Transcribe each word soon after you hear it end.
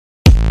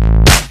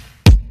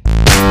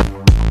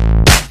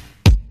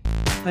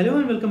Hello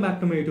and welcome back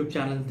to my YouTube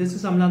channel. This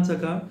is Amlan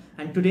Sakar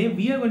and today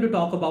we are going to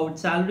talk about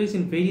salaries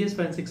in various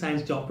forensic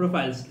science job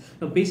profiles.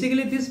 Now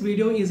basically this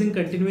video is in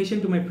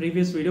continuation to my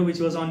previous video which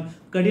was on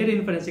career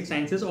in forensic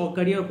sciences or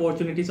career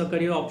opportunities or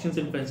career options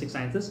in forensic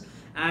sciences.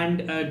 And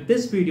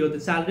this video, the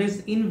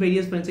salaries in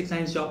various forensic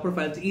science job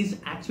profiles, is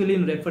actually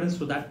in reference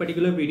to that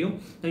particular video.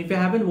 Now if you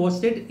haven't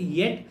watched it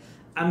yet,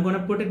 I'm gonna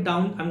put it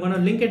down. I'm gonna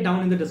link it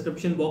down in the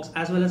description box,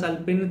 as well as I'll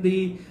pin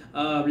the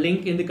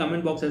link in the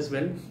comment box as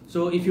well.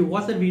 So if you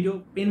watch that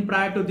video pin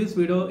prior to this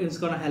video, it's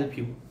gonna help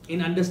you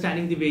in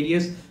understanding the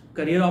various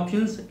career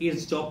options,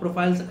 its job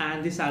profiles,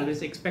 and the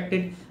salaries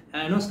expected.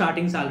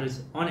 Starting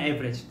salaries on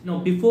average. Now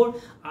before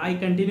I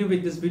continue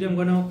with this video, I'm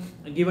gonna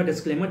give a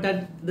disclaimer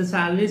that the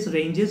salaries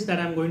ranges that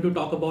I'm going to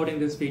talk about in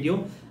this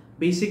video,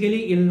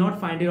 basically you'll not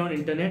find it on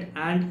internet,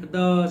 and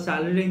the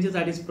salary ranges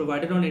that is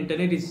provided on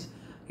internet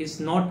is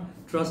not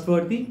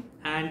trustworthy,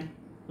 and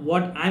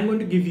what I'm going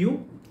to give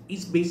you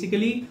is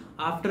basically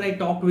after I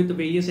talked with the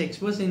various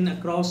experts in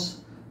across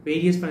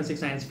various forensic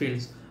science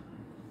fields.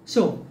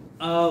 So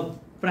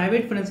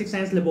private forensic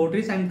science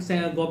laboratories and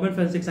government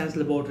forensic science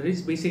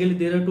laboratories, basically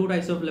there are two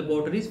types of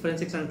laboratories,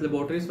 forensic science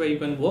laboratories, where you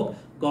can work,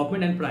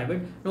 government and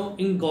private. Now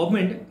in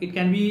government it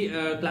can be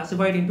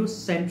classified into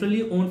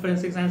centrally owned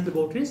forensic science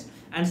laboratories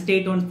and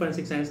state-owned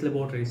forensic science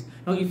laboratories.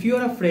 Now if you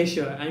are a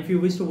fresher and if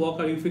you wish to work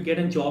or if you get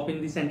a job in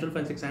the central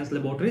forensic science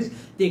laboratories,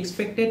 the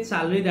expected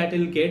salary that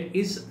you'll get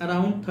is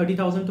around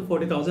 30,000 to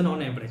 40,000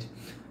 on average.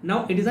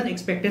 Now it is an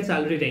expected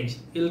salary range.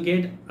 You'll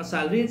get a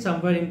salary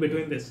somewhere in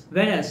between this.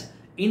 Whereas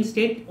in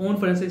state-owned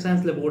forensic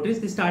science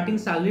laboratories, the starting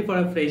salary for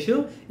a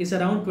fresher is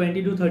around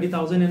 20 to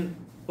 30,000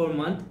 per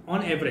month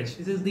on average.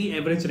 This is the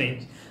average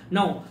range.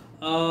 Now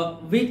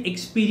with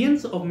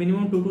experience of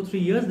minimum 2 to 3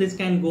 years, this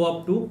can go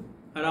up to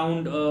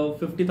around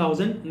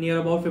 50,000, near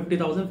about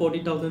 50,000,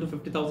 40,000 to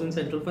 50,000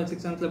 central forensic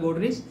science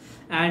laboratories,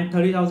 and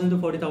 30,000 to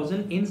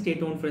 40,000 in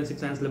state-owned forensic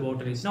science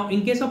laboratories. Now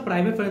in case of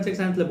private forensic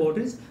science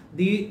laboratories,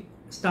 the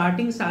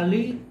starting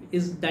salary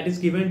that is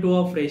given to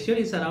a fresher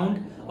is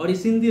around, or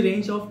is in the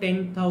range of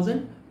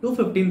 10,000 to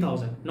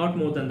 15,000, not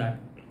more than that.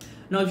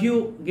 Now if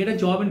you get a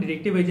job in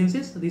detective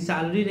agencies, the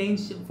salary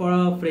range for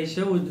a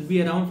fresher would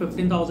be around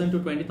 15,000 to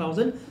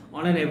 20,000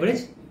 on an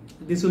average.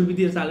 This will be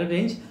the salary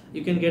range.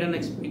 You can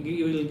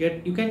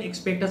you can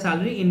expect a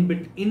salary in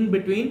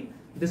between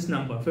this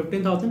number,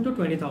 15,000 to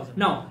 20,000.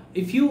 Now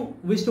if you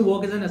wish to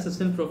work as an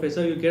assistant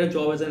professor, you get a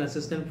job as an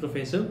assistant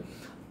professor,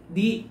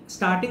 the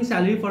starting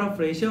salary for a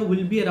fresher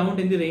will be around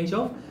in the range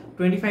of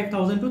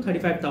 25,000 to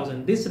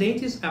 35,000. This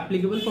range is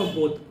applicable for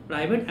both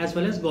private as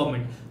well as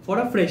government for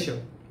a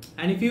fresher.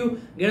 And if you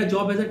get a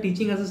job as a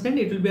teaching assistant,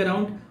 it will be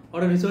around,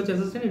 or a research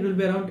assistant, it will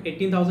be around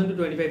 18,000 to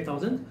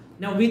 25,000.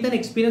 Now with an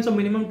experience of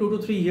minimum 2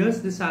 to 3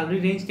 years, the salary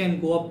range can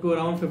go up to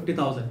around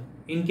 50,000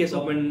 in case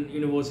of government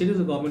universities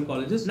or government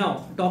colleges.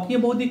 Now talking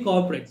about the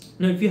corporates.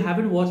 Now if you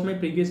haven't watched my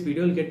previous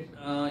video, you'll get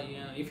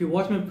if you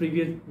watch my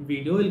previous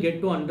video, you'll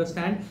get to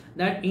understand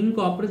that in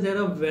corporates there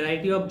are a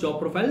variety of job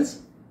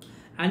profiles,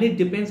 and it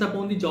depends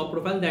upon the job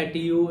profile that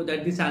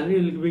the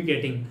salary will be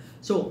getting.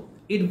 So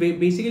it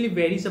basically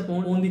varies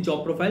upon the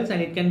job profiles,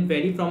 and it can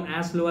vary from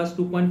as low as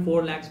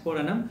 2.4 lakhs per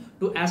annum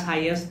to as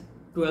high as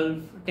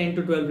 10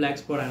 to 12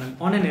 lakhs per annum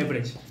on an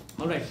average.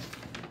 All right,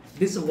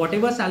 this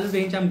whatever salary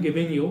range I'm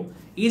giving you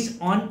is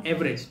on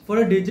average. For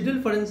a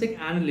digital forensic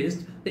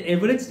analyst, the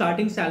average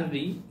starting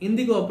salary in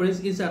the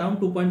corporates is around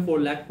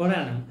 2.4 lakh per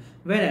annum,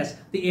 whereas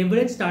the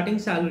average starting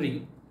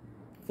salary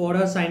for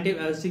a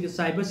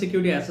cyber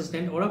security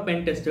assistant or a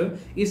pen tester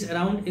is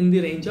around in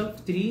the range of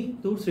 3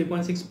 to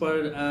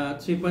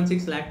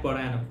 3.6 lakh per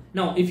annum.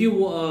 Now if you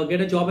get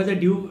a job as a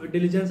due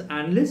diligence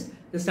analyst,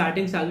 the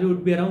starting salary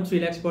would be around 3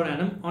 lakhs per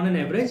annum on an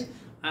average,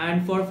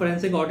 and for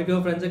forensic auditor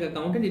or forensic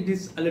accountant, it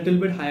is a little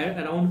bit higher,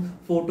 around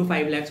 4 to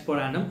 5 lakhs per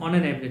annum on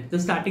an average, the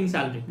starting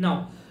salary.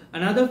 Now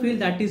another field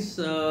that is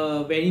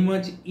very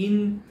much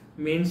in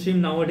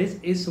mainstream nowadays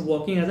is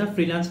working as a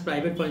freelance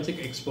private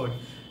forensic expert.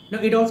 Now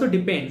it also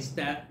depends,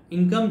 the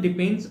income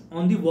depends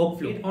on the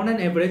workflow. On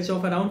an average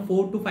of around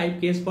 4 to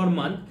 5 cases per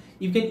month,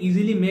 you can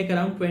easily make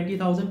around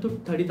 20,000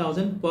 to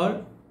 30,000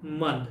 per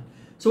month.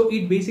 So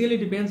it basically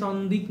depends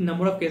on the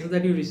number of cases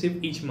that you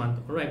receive each month.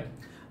 All right.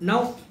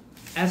 Now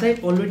as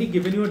I've already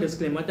given you a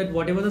disclaimer that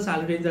whatever the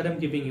salary range that I'm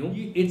giving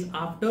you, it's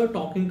after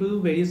talking to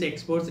various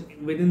experts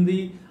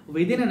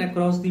within and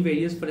across the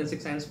various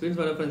forensic science fields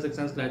where a forensic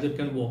science graduate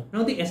can work.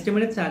 Now the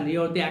estimated salary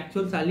or the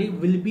actual salary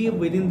will be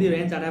within the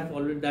range that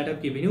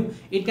I've given you.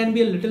 It can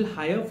be a little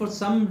higher for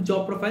some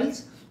job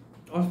profiles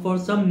or for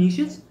some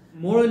niches.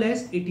 More or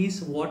less it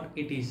is what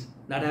it is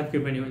that I have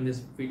given you in this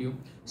video.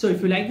 So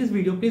if you like this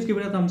video, please give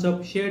it a thumbs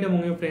up, share it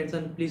among your friends,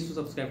 and please do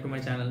subscribe to my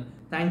channel.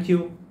 Thank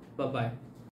you. Bye bye.